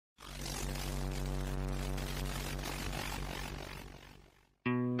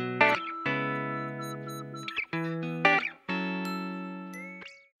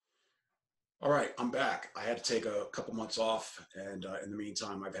I'm back. I had to take a couple months off, and in the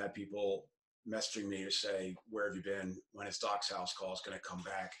meantime, I've had people messaging me to say, "Where have you been? When is Doc's House Calls going to come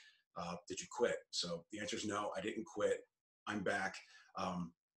back? Did you quit?" So the answer is no. I didn't quit. I'm back.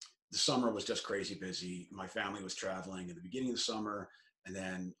 Um, the summer was just crazy busy. My family was traveling in the beginning of the summer, and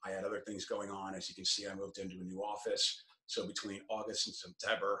then I had other things going on. As you can see, I moved into a new office. So between August and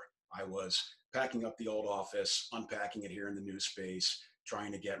September, I was packing up the old office, unpacking it here in the new space,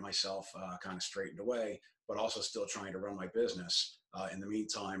 trying to get myself kind of straightened away, but also still trying to run my business. In the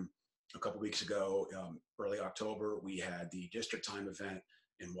meantime, a couple weeks ago, early October, we had the District Time event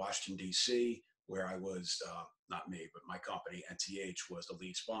in Washington, D.C., where I was, not me, but my company, NTH, was the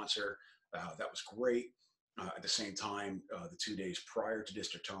lead sponsor. That was great. At the same time, the 2 days prior to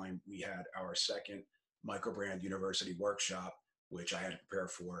District Time, we had our second Microbrand University workshop, which I had to prepare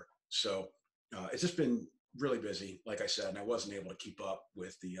for. So it's just been really busy, like I said, and I wasn't able to keep up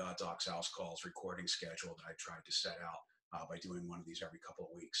with the Doc's House Calls recording schedule that I tried to set out by doing one of these every couple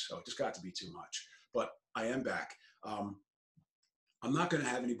of weeks. So it just got to be too much. But I am back. I'm not going to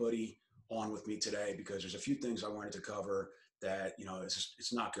have anybody on with me today because there's a few things I wanted to cover that,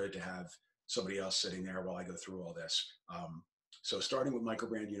 it's not good to have somebody else sitting there while I go through all this. So starting with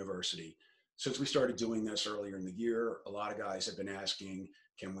Microbrand University, since we started doing this earlier in the year, a lot of guys have been asking,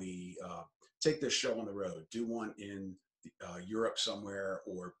 can we take this show on the road, do one in Europe somewhere,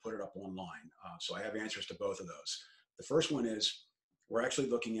 or put it up online? So I have answers to both of those. The first one is we're actually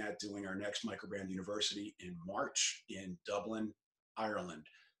looking at doing our next Microbrand University in March in Dublin, Ireland.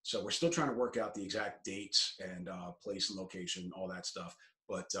 So we're still trying to work out the exact dates and place and location, all that stuff.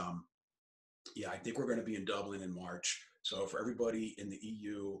 But yeah, I think we're going to be in Dublin in March. So for everybody in the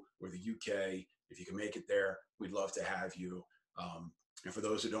EU or the UK, if you can make it there, we'd love to have you. And for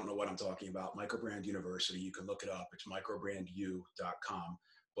those who don't know what I'm talking about, Microbrand University, you can look it up. It's microbrandu.com.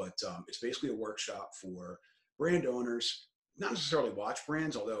 But it's basically a workshop for brand owners, not necessarily watch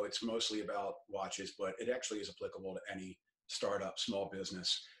brands, although it's mostly about watches, but it actually is applicable to any startup, small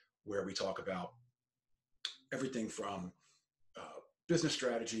business, where we talk about everything from business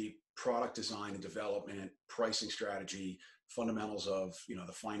strategy, product design and development, pricing strategy, fundamentals of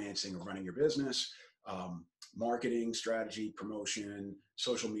the financing of running your business, marketing strategy, promotion,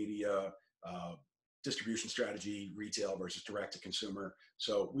 social media, distribution strategy, retail versus direct to consumer.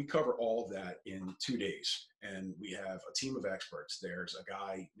 So we cover all of that in 2 days, and we have a team of experts. There's a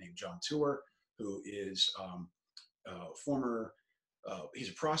guy named John Tour, who is former. He's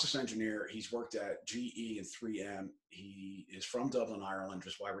a process engineer. He's worked at GE and 3M. He is from Dublin, Ireland,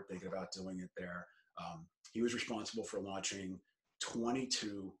 which is why we're thinking about doing it there. He was responsible for launching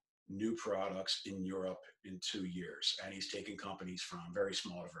 22 new products in Europe in 2 years. And he's taken companies from very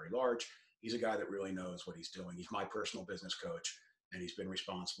small to very large. He's a guy that really knows what he's doing. He's my personal business coach, and he's been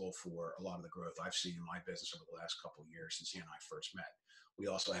responsible for a lot of the growth I've seen in my business over the last couple of years since he and I first met. We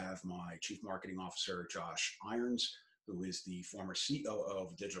also have my chief marketing officer, Josh Irons, who is the former COO of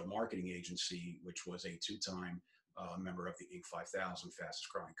the digital marketing agency, which was a 2-time member of the Inc. 5000 fastest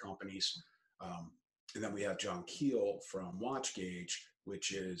growing companies. And then we have John Keel from WatchGauge,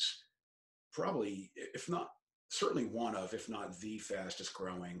 which is probably, if not, certainly one of, if not the fastest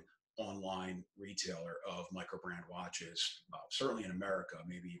growing online retailer of microbrand watches, certainly in America,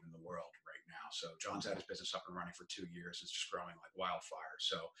 maybe even the world right now. So John's had his business up and running for 2 years. It's just growing like wildfire.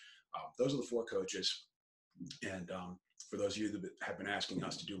 So those are the 4 coaches. And for those of you that have been asking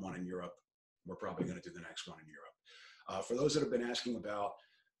us to do one in Europe, we're probably going to do the next one in Europe. For those that have been asking about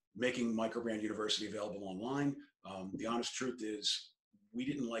making Microbrand University available online, the honest truth is we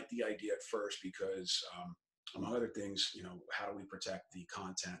didn't like the idea at first because, among other things, how do we protect the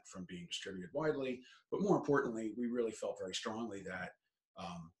content from being distributed widely? But more importantly, we really felt very strongly that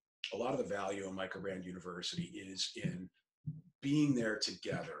a lot of the value of Microbrand University is in being there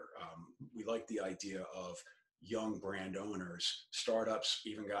together. We like the idea of young brand owners, startups,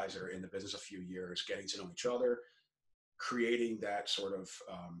 even guys that are in the business a few years, getting to know each other, creating that sort of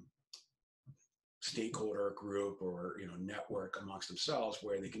stakeholder group or network amongst themselves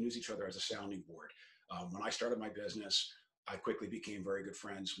where they can use each other as a sounding board. When I started my business, I quickly became very good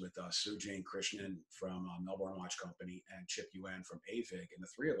friends with Sue Jane Krishnan from Melbourne Watch Company and Chip Yuen from AVIG, and the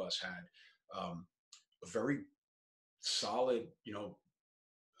 3 of us had a very solid,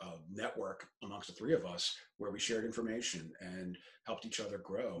 network amongst the 3 of us where we shared information and helped each other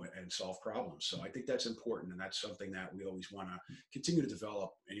grow and solve problems. So I think that's important, and that's something that we always want to continue to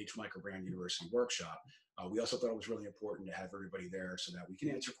develop in each Microbrand University workshop. We also thought it was really important to have everybody there so that we can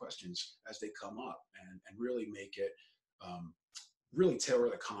answer questions as they come up and really make it, really tailor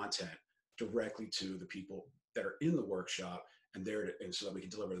the content directly to the people that are in the workshop and so that we can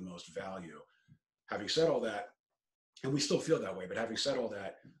deliver the most value. having said all that, and we still feel that way, but having said all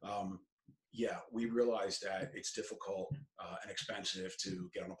that, yeah, we realize that it's difficult and expensive to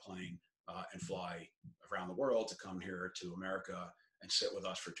get on a plane and fly around the world to come here to America and sit with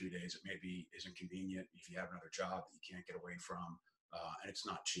us for 2 days. It maybe isn't convenient if you have another job that you can't get away from, and it's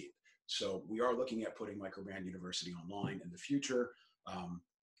not cheap. So we are looking at putting Microbrand University online in the future.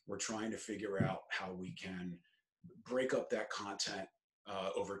 We're trying to figure out how we can break up that content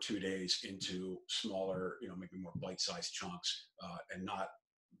over 2 days into smaller, maybe more bite-sized chunks, and not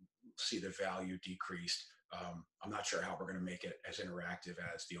see the value decreased. I'm not sure how we're going to make it as interactive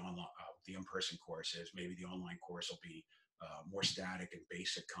as the online, the in-person course is. Maybe the online course will be more static and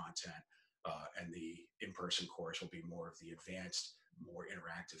basic content, and the in-person course will be more of the advanced, more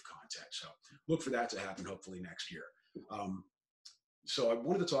interactive content. So look for that to happen hopefully next year. So I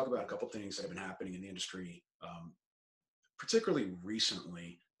wanted to talk about a couple things that have been happening in the industry, particularly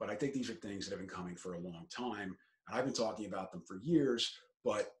recently, but I think these are things that have been coming for a long time. And I've been talking about them for years,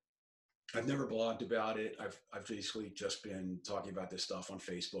 but I've never blogged about it. I've basically just been talking about this stuff on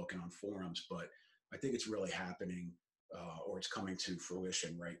Facebook and on forums, but I think it's really happening, or it's coming to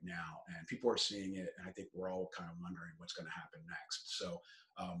fruition right now, and people are seeing it, and I think we're all kind of wondering what's going to happen next. So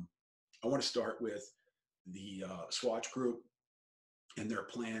I want to start with the Swatch Group and their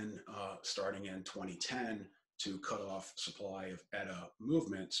plan starting in 2010 to cut off supply of ETA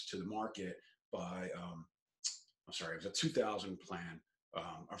movements to the market by, I'm sorry, it was a 2000 plan.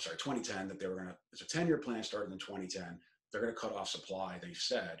 2010, that they were going to, it's a 10-year plan started in 2010. They're going to cut off supply, they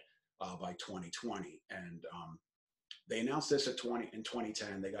said, by 2020. And they announced this in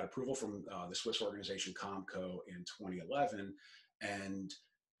 2010. They got approval from the Swiss organization Comco in 2011. And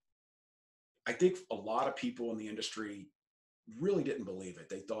I think a lot of people in the industry really didn't believe it.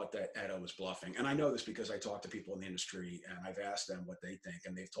 They thought that ETA was bluffing. And I know this because I talk to people in the industry and I've asked them what they think.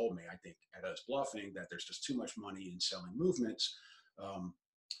 And they've told me, I think ETA is bluffing, that there's just too much money in selling movements,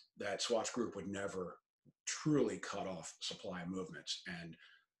 that Swatch Group would never truly cut off supply of movements. And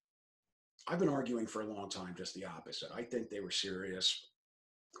I've been arguing for a long time just the opposite. I think they were serious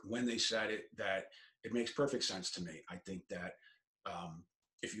when they said it, that it makes perfect sense to me. I think that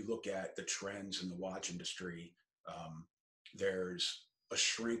if you look at the trends in the watch industry, there's a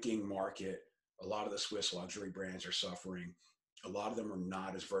shrinking market. A lot of the Swiss luxury brands are suffering. A lot of them are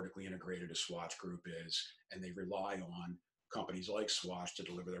not as vertically integrated as Swatch Group is, and they rely on companies like Swatch to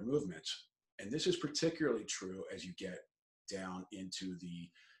deliver their movements. And this is particularly true as you get down into the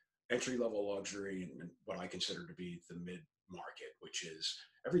entry-level luxury and what I consider to be the mid-market, which is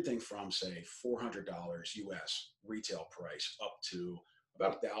everything from, say, $400 US retail price up to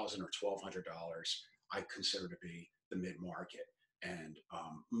about $1,000 or $1,200 I consider to be the mid-market. And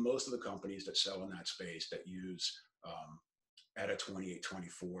most of the companies that sell in that space that use ETA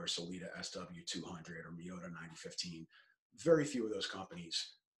 2824, Solita SW200, or Miyota 9015, very few of those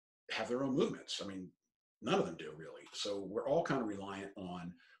companies have their own movements. I mean, none of them do really. So we're all kind of reliant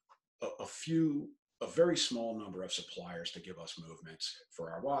on a very small number of suppliers to give us movements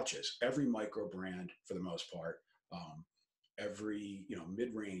for our watches. Every micro brand, for the most part, every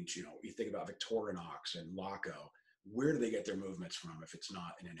mid-range, you think about Victorinox and Laco, where do they get their movements from if it's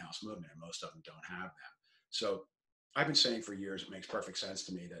not an in-house movement? And most of them don't have them. So I've been saying for years, it makes perfect sense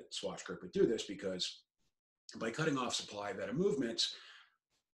to me that Swatch Group would do this, because by cutting off supply of ETA movements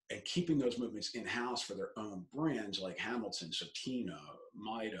and keeping those movements in-house for their own brands like Hamilton, Satina,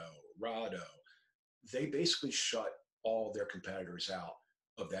 Mido, Rado, they basically shut all their competitors out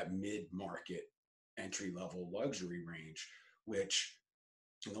of that mid-market entry-level luxury range, which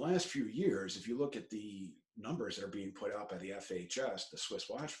in the last few years, if you look at the numbers that are being put out by the FHS, the Swiss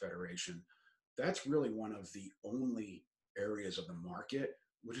Watch Federation, that's really one of the only areas of the market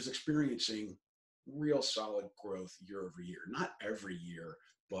which is experiencing real solid growth year over year. Not every year,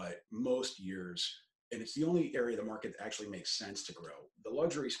 but most years. And it's the only area of the market that actually makes sense to grow. The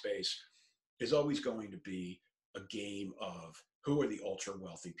luxury space is always going to be a game of who are the ultra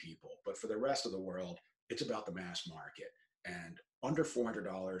wealthy people. But for the rest of the world, it's about the mass market. And under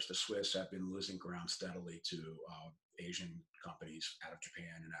 $400, the Swiss have been losing ground steadily to Asian companies out of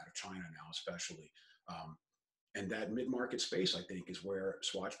Japan and out of China now, especially. And that mid-market space, I think, is where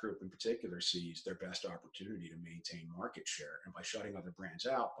Swatch Group in particular sees their best opportunity to maintain market share. And by shutting other brands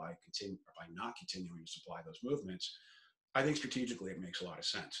out, by not continuing to supply those movements, I think strategically it makes a lot of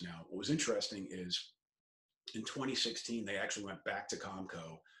sense. Now, what was interesting is in 2016, they actually went back to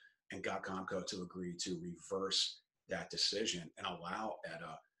Comco and got Comco to agree to reverse that decision and allow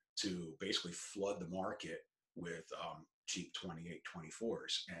ETA to basically flood the market with cheap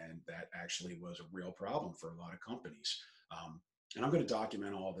 2824s. And that actually was a real problem for a lot of companies. And I'm going to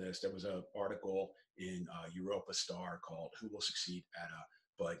document all this. There was an article in Europa Star called "Who Will Succeed at a,"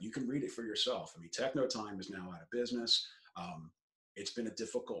 but you can read it for yourself. I mean, Technotime is now out of business. It's been a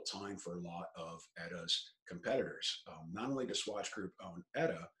difficult time for a lot of EDA's competitors. Not only does Swatch Group own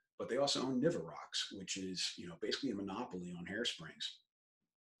EDA, but they also own Nivarox, which is basically a monopoly on hairsprings.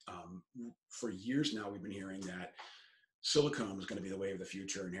 For years now, we've been hearing that silicone was going to be the way of the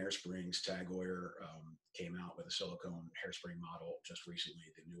future in hairsprings. Tag Heuer came out with a silicone hairspring model just recently,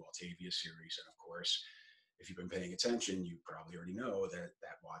 the new Altavia series. And of course, if you've been paying attention, you probably already know that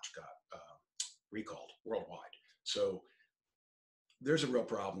that watch got recalled worldwide. So there's a real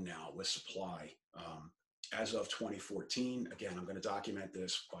problem now with supply. As of 2014, again, I'm going to document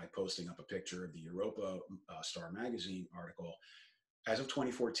this by posting up a picture of the Europa Star Magazine article. As of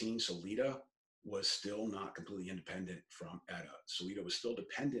 2014, Solita was still not completely independent from EDA. Solita was still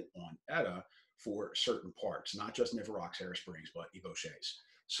dependent on EDA for certain parts, not just Nivarox hairsprings, but Ebauches.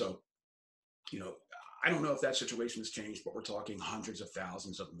 So, I don't know if that situation has changed, but we're talking hundreds of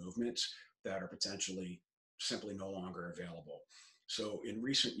thousands of movements that are potentially simply no longer available. So in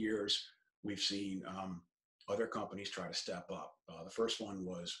recent years, we've seen other companies try to step up. The first one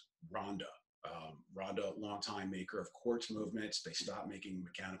was Ronda. Ronda, longtime maker of quartz movements. They stopped making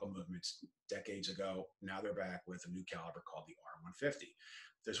mechanical movements decades ago. Now they're back with a new caliber called the R150.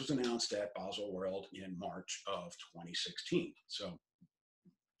 This was announced at Basel World in March of 2016. So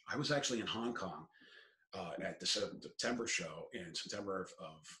I was actually in Hong Kong at the September show in September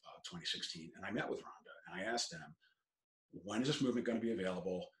of 2016, and I met with Ronda, and I asked them, when is this movement going to be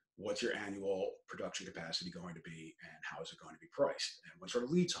available? What's your annual production capacity going to be, and how is it going to be priced? And what sort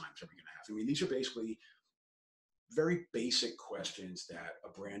of lead times are we going to have? I mean, these are basically very basic questions that a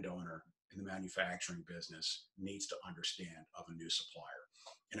brand owner in the manufacturing business needs to understand of a new supplier.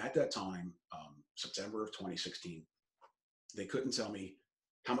 And at that time, September of 2016, they couldn't tell me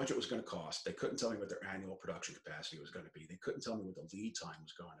how much it was going to cost. They couldn't tell me what their annual production capacity was going to be. They couldn't tell me what the lead time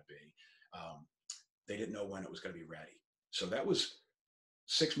was going to be. They didn't know when it was going to be ready. So that was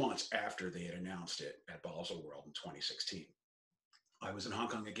 6 months after they had announced it at Basel World in 2016. I was in Hong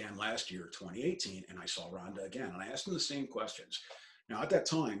Kong again last year, 2018, and I saw Ronda again, and I asked them the same questions. Now, at that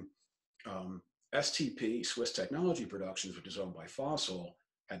time, STP, Swiss Technology Productions, which is owned by Fossil,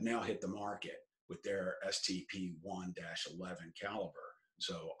 had now hit the market with their STP 1-11 caliber.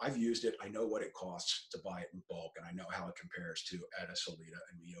 So I've used it. I know what it costs to buy it in bulk, and I know how it compares to EDA, Solita,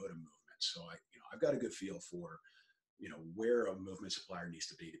 and Miyota movements. So I've got a good feel for where a movement supplier needs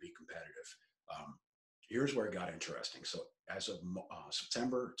to be competitive. Here's where it got interesting. So as of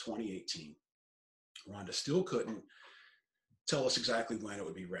September 2018, Ronda still couldn't tell us exactly when it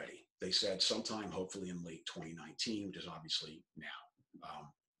would be ready. They said sometime, hopefully in late 2019, which is obviously now.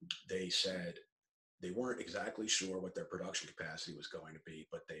 They said they weren't exactly sure what their production capacity was going to be,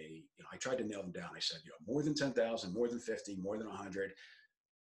 but I tried to nail them down. I said, more than 10,000, more than 50, more than 100.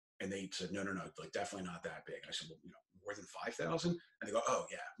 And they said, no, like definitely not that big. And I said, well, more than 5,000? And they go, oh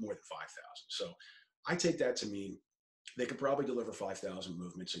yeah, more than 5,000. So I take that to mean they could probably deliver 5,000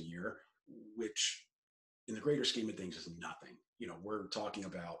 movements a year, which in the greater scheme of things is nothing. We're talking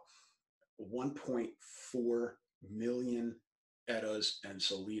about 1.4 million EDAs and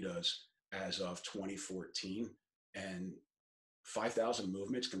Solitas as of 2014, and 5,000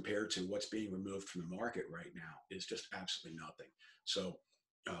 movements compared to what's being removed from the market right now is just absolutely nothing. So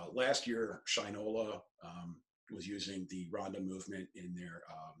last year, Shinola was using the Ronda movement in their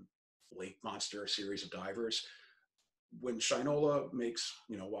Lake Monster series of divers. When Shinola makes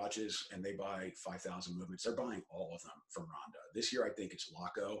watches and they buy 5,000 movements, they're buying all of them from Ronda. This year, I think it's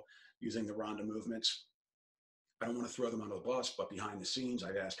Laco using the Ronda movements. I don't want to throw them under the bus, but behind the scenes,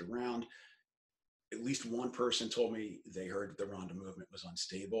 I've asked around. At least one person told me they heard the Ronda movement was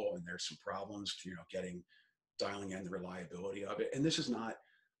unstable and there's some problems, dialing in the reliability of it. And this is not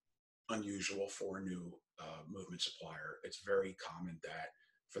unusual for a new movement supplier. It's very common that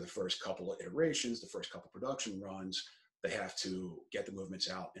for the first couple of iterations, the first couple of production runs, they have to get the movements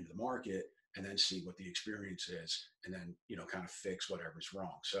out into the market and then see what the experience is and then, kind of fix whatever's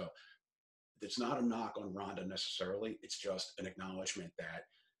wrong. So it's not a knock on Ronda necessarily. It's just an acknowledgement that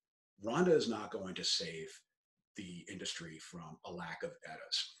Ronda is not going to save the industry from a lack of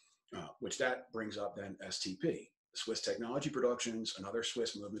EDAs, which that brings up then STP. Swiss Technology Productions, another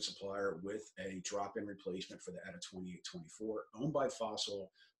Swiss movement supplier with a drop-in replacement for the EDA 2824, owned by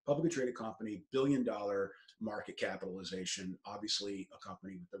Fossil, publicly traded company, billion-dollar market capitalization, obviously a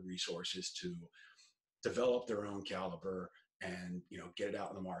company with the resources to develop their own caliber and get it out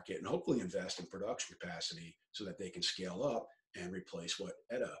in the market and hopefully invest in production capacity so that they can scale up and replace what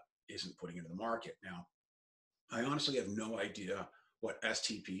EDA isn't putting into the market. Now, I honestly have no idea what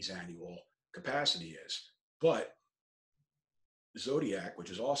STP's annual capacity is, but Zodiac, which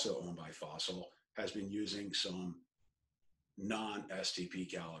is also owned by Fossil, has been using some non-STP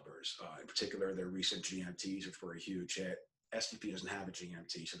calibers. In particular, their recent GMTs, which were a huge hit. STP doesn't have a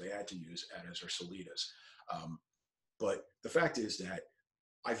GMT, so they had to use ETAs or Solitas. Um, but the fact is that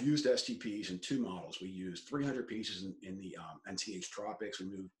I've used STPs in two models. We used 300 pieces in the NTH Tropics.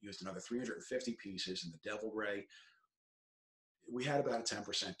 Used another 350 pieces in the Devil Ray. We had about a 10%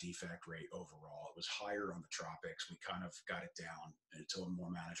 defect rate overall. It was higher on the Tropics. We kind of got it down to a more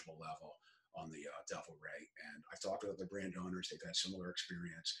manageable level on the Devil Ray. And I've talked with other brand owners. They've had similar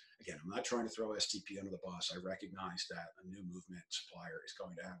experience. Again, I'm not trying to throw STP under the bus. I recognize that a new movement supplier is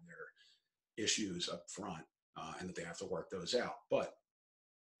going to have their issues up front and that they have to work those out. But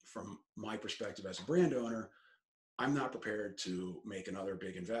from my perspective as a brand owner, I'm not prepared to make another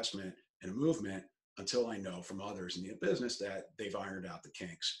big investment in a movement until I know from others in the business that they've ironed out the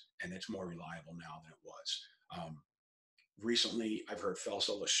kinks and it's more reliable now than it was. Recently, I've heard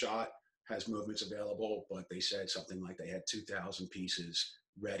Felsa Lashot has movements available, but they said something like they had 2,000 pieces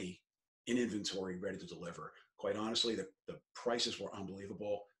ready in inventory, ready to deliver. Quite honestly, the prices were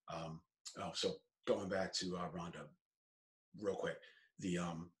unbelievable. So going back to Rhonda real quick, the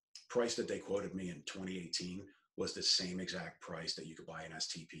price that they quoted me in 2018 was the same exact price that you could buy an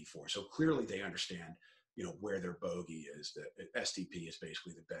STP for. So clearly they understand, where their bogey is. The STP is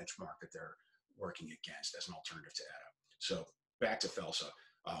basically the benchmark that they're working against as an alternative to ETA. So back to Felsa.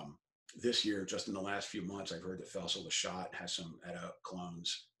 This year, just in the last few months, I've heard that Felsa Lashot has some ETA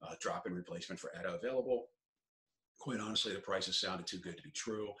clones, drop-in replacement for ETA available. Quite honestly, the prices sounded too good to be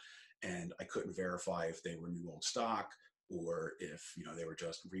true, and I couldn't verify if they were new old stock or if they were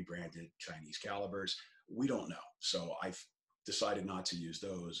just rebranded Chinese calibers. We don't know. So I've decided not to use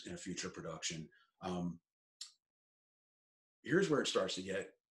those in a future production. Here's where it starts to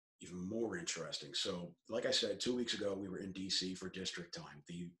get even more interesting. So like I said, 2 weeks ago, we were in DC for district time.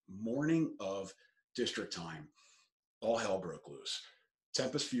 The morning of district time, all hell broke loose.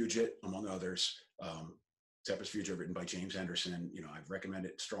 Tempest Fugit, among others. Tempest Fugit, written by James Henderson. I've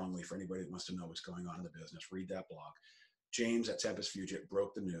recommended it strongly for anybody that wants to know what's going on in the business. Read that blog. James at Tempest Fugit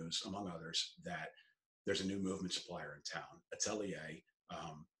broke the news, among others, that there's a new movement supplier in town. Atelier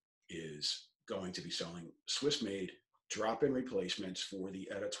is going to be selling Swiss-made drop-in replacements for the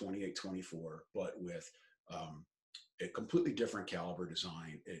ETA 2824, but with a completely different caliber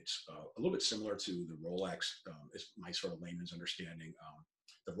design. It's a little bit similar to the Rolex, is my sort of layman's understanding,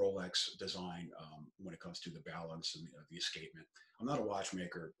 the Rolex design when it comes to the balance and the escapement. I'm not a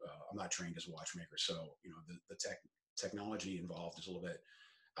watchmaker. I'm not trained as a watchmaker, so the technology involved is a little bit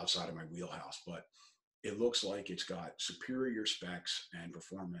outside of my wheelhouse, but it looks like it's got superior specs and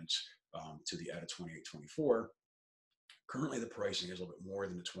performance to the ETA 2824. Currently, the pricing is a little bit more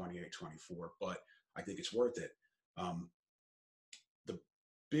than the 2824, but I think it's worth it. The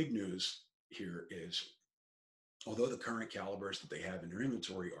big news here is, although the current calibers that they have in their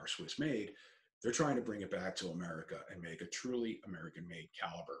inventory are Swiss made, they're trying to bring it back to America and make a truly American made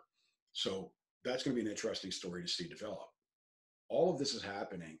caliber. So that's going to be an interesting story to see develop. All of this is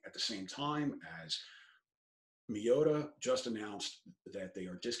happening at the same time as Miyota just announced that they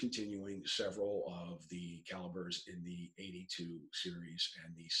are discontinuing several of the calibers in the 82 series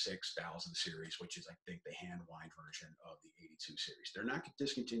and the 6000 series, which is, I think, the hand wind version of the 82 series. They're not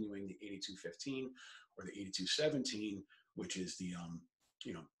discontinuing the 8215 or the 8217, which is the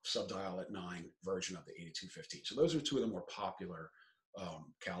subdial at 9 version of the 8215. So those are two of the more popular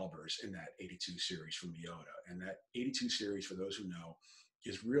calibers in that 82 series from Miyota. And that 82 series, for those who know,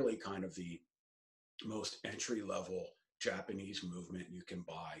 is really kind of the most entry-level Japanese movement you can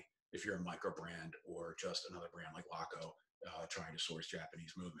buy if you're a microbrand or just another brand like Laco trying to source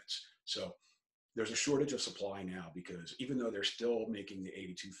Japanese movements. So there's a shortage of supply now because even though they're still making the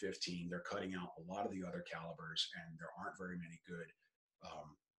 8215, they're cutting out a lot of the other calibers, and there aren't very many good,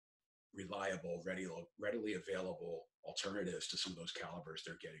 reliable, readily available alternatives to some of those calibers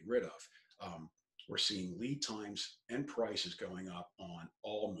they're getting rid of. We're seeing lead times and prices going up on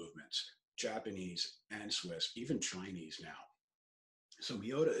all movements, Japanese and Swiss, even Chinese now. So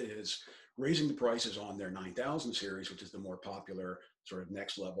Miyota is raising the prices on their 9000 series, which is the more popular sort of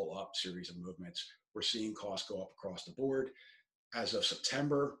next level up series of movements. We're seeing costs go up across the board. As of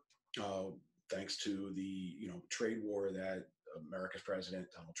September, thanks to the trade war that America's President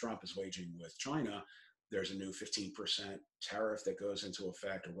Donald Trump is waging with China, there's a new 15% tariff that goes into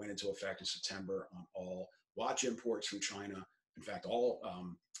effect or went into effect in September on all watch imports from China In fact, all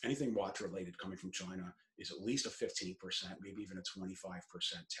anything watch related coming from China is at least a 15%, maybe even a 25%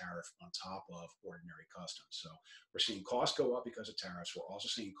 tariff on top of ordinary customs. So we're seeing costs go up because of tariffs. We're also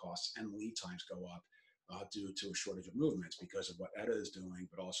seeing costs and lead times go up due to a shortage of movements because of what ETA is doing,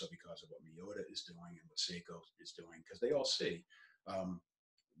 but also because of what Miyota is doing and what Seiko is doing, because they all see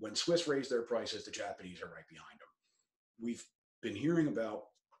when Swiss raise their prices, the Japanese are right behind them. We've been hearing about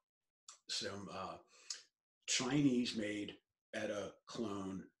some Chinese-made ETA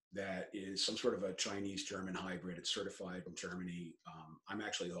clone that is some sort of a Chinese-German hybrid. It's certified in Germany. I'm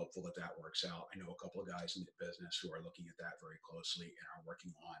actually hopeful that that works out. I know a couple of guys in the business who are looking at that very closely and are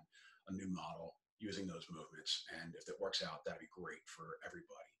working on a new model using those movements. And if it works out, that'd be great for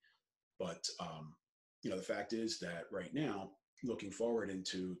everybody. But the fact is that right now, looking forward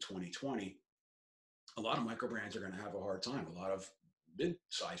into 2020, a lot of micro brands are going to have a hard time. A lot of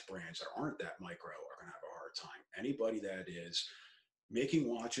mid-sized brands that aren't that micro are going to have a hard time. Anybody that is making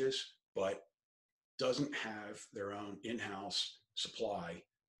watches but doesn't have their own in-house supply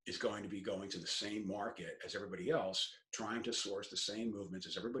is going to be going to the same market as everybody else, trying to source the same movements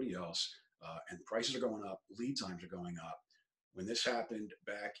as everybody else, and prices are going up, lead times are going up. When this happened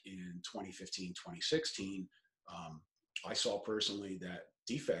back in 2015, 2016, I saw personally that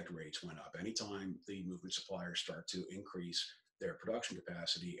defect rates went up. Anytime the movement suppliers start to increase their production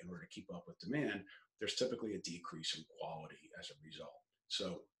capacity in order to keep up with demand, there's typically a decrease in quality as a result.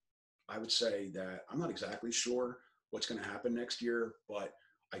 So I would say that I'm not exactly sure what's going to happen next year, but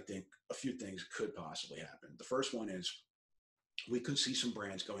I think a few things could possibly happen. The first one is we could see some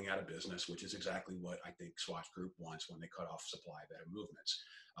brands going out of business, which is exactly what I think Swatch Group wants when they cut off supply of ETA movements.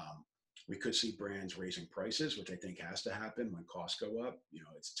 We could see brands raising prices, which I think has to happen when costs go up.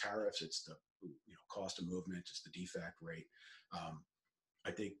 It's tariffs, it's the cost of movement, it's the defect rate.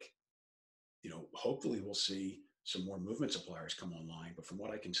 I think hopefully we'll see some more movement suppliers come online, but from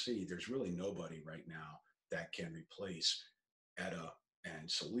what I can see, there's really nobody right now that can replace ETA and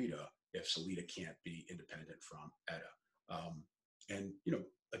Sellita if Sellita can't be independent from ETA. And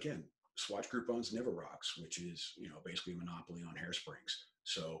again, Swatch Group owns Niverox, which is basically a monopoly on hairsprings.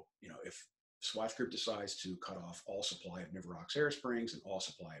 So if Swatch Group decides to cut off all supply of Niverox hairsprings and all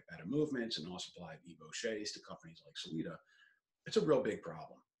supply of ETA movements and all supply of Ebauchets to companies like Sellita, it's a real big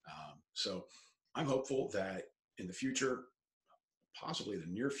problem. So I'm hopeful that in the future, possibly the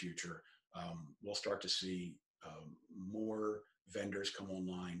near future, we'll start to see more vendors come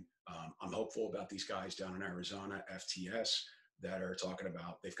online. I'm hopeful about these guys down in Arizona, FTS, that are talking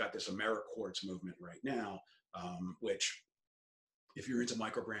about, they've got this AmeriQuartz movement right now, which if you're into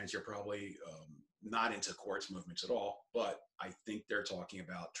microbrands, you're probably not into quartz movements at all, but I think they're talking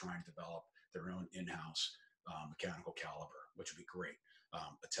about trying to develop their own in-house mechanical caliber, which would be great.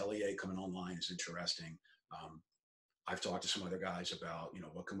 Atelier coming online is interesting. I've talked to some other guys about,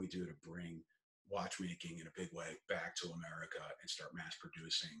 what can we do to bring watchmaking in a big way back to America and start mass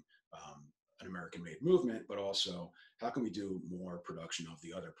producing an American-made movement, but also how can we do more production of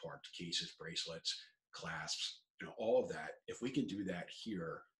the other parts, cases, bracelets, clasps, all of that. If we can do that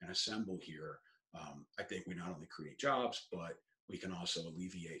here and assemble here, I think we not only create jobs, but we can also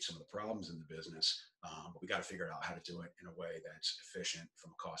alleviate some of the problems in the business. But we got to figure out how to do it in a way that's efficient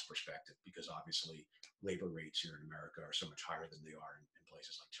from a cost perspective, because obviously labor rates here in America are so much higher than they are in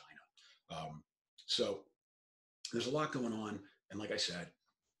places like China. So there's a lot going on. And like I said,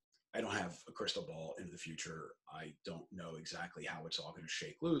 I don't have a crystal ball into the future. I don't know exactly how it's all going to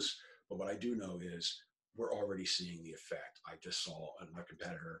shake loose. But what I do know is we're already seeing the effect. I just saw another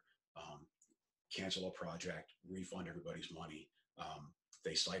competitor cancel a project, refund everybody's money.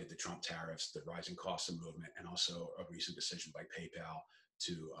 They cited the Trump tariffs, the rising costs of movement, and also a recent decision by PayPal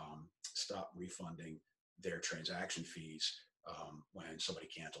to stop refunding their transaction fees when somebody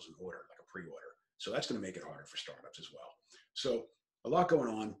cancels an order, like a pre-order. So that's going to make it harder for startups as well. So a lot going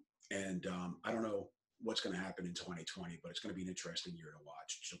on, and I don't know what's going to happen in 2020, but it's going to be an interesting year to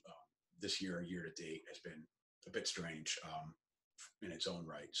watch. This year to date, has been a bit strange in its own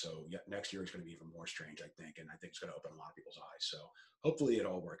right. So yeah, next year is going to be even more strange, I think, and I think it's going to open a lot of people's eyes. So hopefully it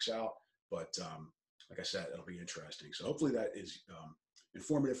all works out. But like I said, it'll be interesting. So hopefully that is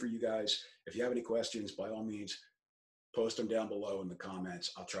informative for you guys. If you have any questions, by all means, post them down below in the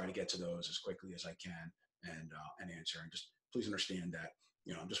comments. I'll try to get to those as quickly as I can and answer. And just please understand that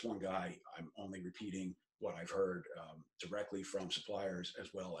I'm just one guy. I'm only repeating what I've heard directly from suppliers as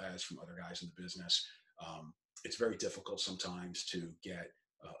well as from other guys in the business. It's very difficult sometimes to get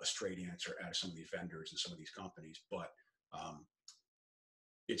a straight answer out of some of these vendors and some of these companies, but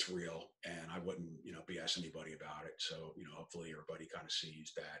it's real, and I wouldn't, BS anybody about it. So, hopefully everybody kind of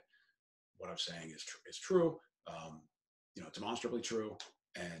sees that what I'm saying is true. demonstrably true,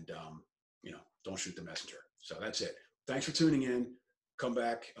 and don't shoot the messenger. So that's it. Thanks for tuning in. Come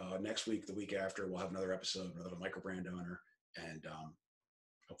back next week, the week after. We'll have another episode, another microbrand owner, and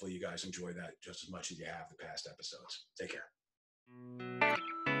hopefully you guys enjoy that just as much as you have the past episodes. Take care.